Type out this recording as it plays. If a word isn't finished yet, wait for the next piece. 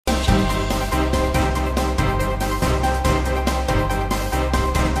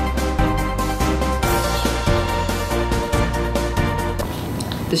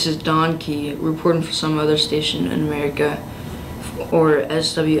This is Don Key reporting for some other station in America, or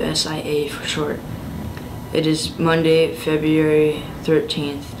SWSIA for short. It is Monday, February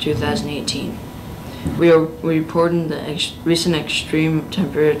 13th, 2018. We are reporting the recent extreme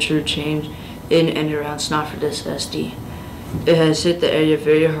temperature change in and around Snoffertus, SD. It has hit the area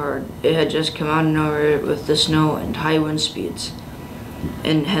very hard. It had just come out of nowhere with the snow and high wind speeds,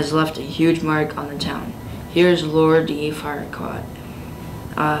 and has left a huge mark on the town. Here is Laura D. Firequad,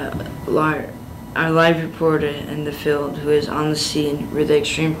 our live reporter in the field, who is on the scene where the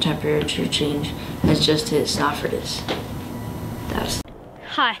extreme temperature change has just hit Snoffertus.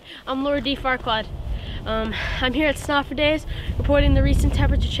 Hi, I'm Laura D. Farquad. I'm here at Snoffertus reporting the recent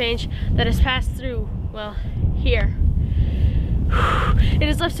temperature change that has passed through, well, here. It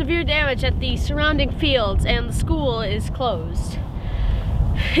has left severe damage at the surrounding fields and the school is closed.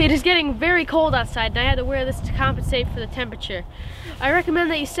 It is getting very cold outside and I had to wear this to compensate for the temperature. I recommend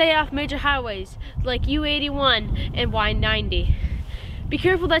that you stay off major highways like U81 and Y90. Be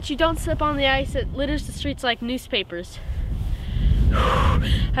careful that you don't slip on the ice that litters the streets like newspapers.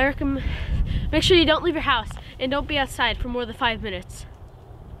 Make sure you don't leave your house and don't be outside for more than 5 minutes.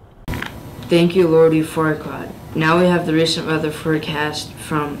 Thank you, Lordy Farquad. Now we have the recent weather forecast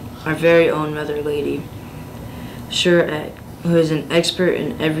from our very own weather lady, Sher, who is an expert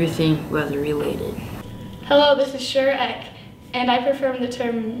in everything weather related. Hello, this is Sher Eck, and I prefer the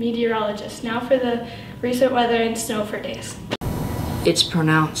term meteorologist. Now for the recent weather and snow for days. It's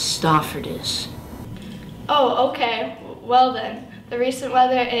pronounced Snoffertus. Oh, okay. Well then, the recent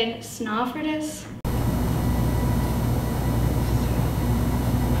weather in Snoffertus?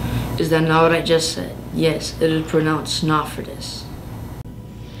 Is that not what I just said? Yes, it is pronounced Snoffertus.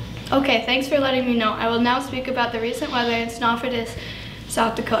 Okay, thanks for letting me know. I will now speak about the recent weather in Snoffertus,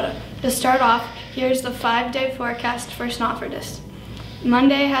 South Dakota. To start off, here's the 5-day forecast for Snoffertus.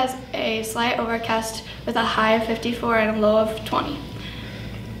 Monday has a slight overcast with a high of 54 and a low of 20.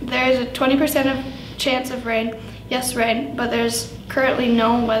 There is a 20% chance of rain. Yes, rain, but there's currently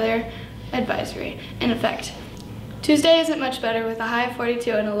no weather advisory in effect. Tuesday isn't much better with a high of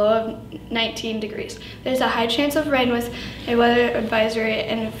 42 and a low of 19 degrees. There's a high chance of rain with a weather advisory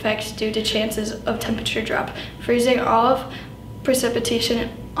in effect due to chances of temperature drop, freezing all of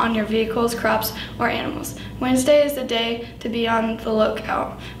precipitation on your vehicles, crops, or animals. Wednesday is the day to be on the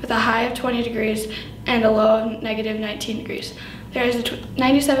lookout with a high of 20 degrees and a low of negative 19 degrees. There is a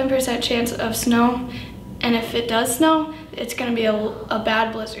 97% chance of snow, and if it does snow, it's going to be a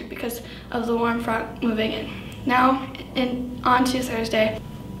bad blizzard because of the warm front moving in. Now, on to Thursday.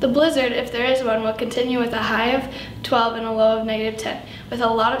 The blizzard, if there is one, will continue with a high of 12 and a low of negative 10, with a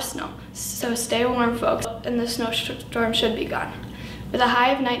lot of snow. So stay warm, folks, and the snowstorm should be gone. With a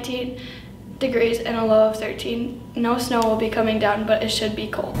high of 19 degrees and a low of 13, no snow will be coming down, but it should be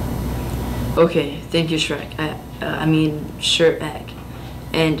cold. Okay, thank you, Shrek. Shrek.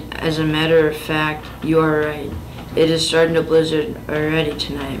 And as a matter of fact, you are right. It is starting to blizzard already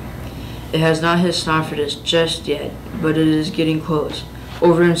tonight. It has not hit Snoffertus just yet, but it is getting close.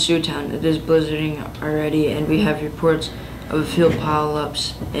 Over in Siouxtown, it is blizzarding already, and we have reports of field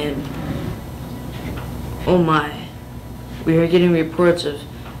pile-ups, and oh my, we are getting reports of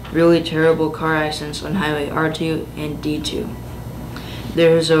really terrible car accidents on Highway R2 and D2.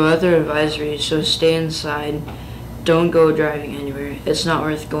 There is a weather advisory, so stay inside. Don't go driving anywhere. It's not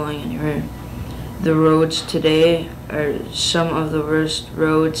worth going anywhere. The roads today are some of the worst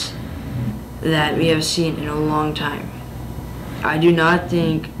roads that we have seen in a long time. I do not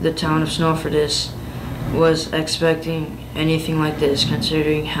think the town of Snoffertus was expecting anything like this,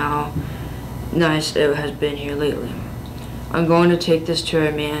 considering how nice it has been here lately. I'm going to take this to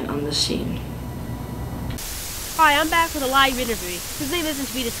our man on the scene. Hi, I'm back with a live interview. His name isn't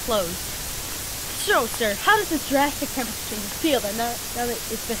to be disclosed. So, sir, how does this drastic temperature change feel that now that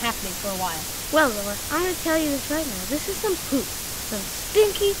it's been happening for a while? Well, Laura, I'm going to tell you this right now. This is some poop. Some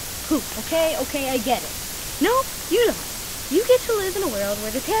stinky poop. Okay, I get it. No, you don't. You get to live in a world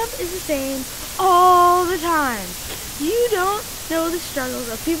where the temp is the same all the time. You don't know the struggles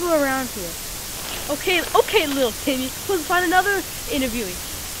of people around here. Okay, little Timmy. Let's find another interviewing.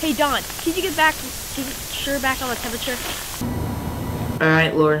 Hey, Don, can you get Sure back on the temperature?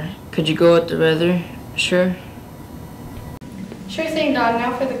 Alright, Laura, could you go with the weather? Sure. Sure thing, Don.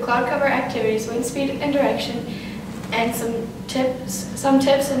 Now for the cloud cover activities, wind speed and direction, and some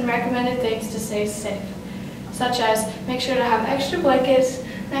tips and recommended things to stay safe, such as make sure to have extra blankets,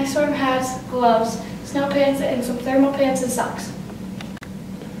 nice warm hats, gloves, snow pants, and some thermal pants and socks.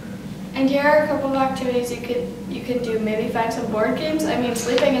 And here are a couple of activities you could do. Maybe find some board games. I mean,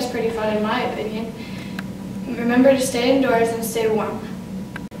 sleeping is pretty fun in my opinion. Remember to stay indoors and stay warm.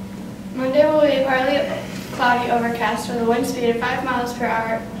 Monday will be partly cloudy, overcast with a wind speed of 5 miles per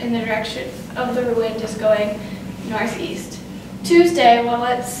hour in the direction of the wind is going northeast. Tuesday, well,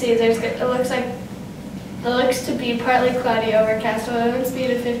 let's see, it looks to be partly cloudy, overcast with a wind speed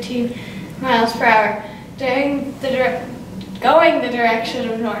of 15 miles per hour going the direction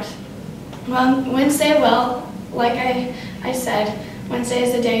of north. Well, Wednesday, well, like I said, Wednesday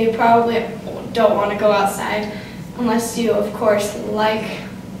is the day you probably don't want to go outside unless you, of course, like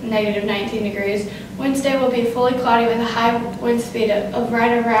negative 19 degrees. Wednesday will be fully cloudy with a high wind speed of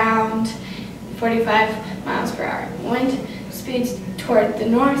right around 45 miles per hour. Wind speeds toward the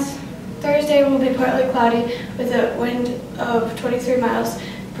north. Thursday will be partly cloudy with a wind of 23 miles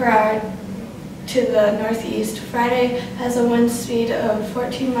per hour to the northeast. Friday has a wind speed of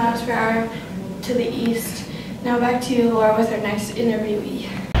 14 miles per hour to the east. Now back to you, Laura, with our next interviewee.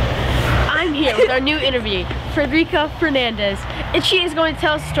 I'm here with our new interviewee, Frederica Fernandez, and she is going to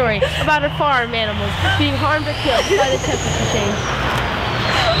tell us a story about her farm animals being harmed or killed by the temperature change.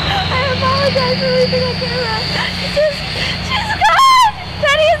 I apologize for leaving the camera. She's gone!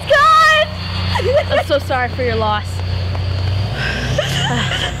 Betty is gone! I'm so sorry for your loss.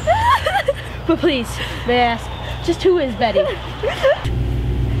 But please, may I ask, just who is Betty?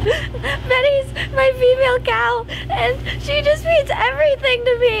 Betty's my female cow, and she just feeds everything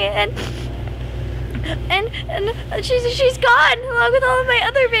to me, and she's gone along with all of my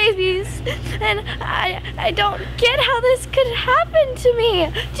other babies, and I don't get how this could happen to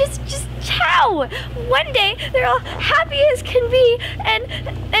me. Just how? One day they're all happy as can be, and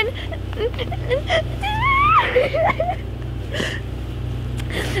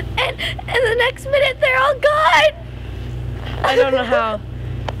the next minute they're all gone. I don't know how,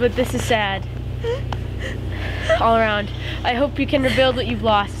 but this is sad. All around. I hope you can rebuild what you've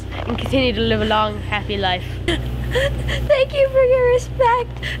lost and continue to live a long, happy life. Thank you for your respect.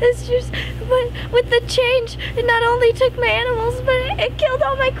 It's just, but with the change, it not only took my animals, but it killed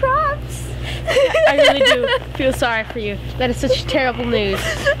all my crops. I really do feel sorry for you. That is such terrible news.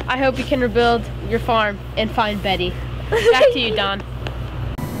 I hope you can rebuild your farm and find Betty. Back to you, Don.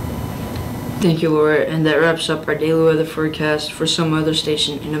 Thank you, Laura, and that wraps up our daily weather forecast for some other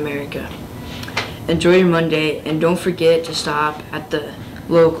station in America. Enjoy your Monday, and don't forget to stop at the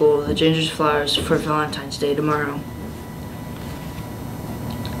local, the Ginger's Flowers, for Valentine's Day tomorrow.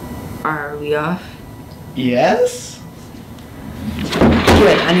 Are we off? Yes?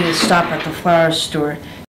 Good, I need to stop at the flower store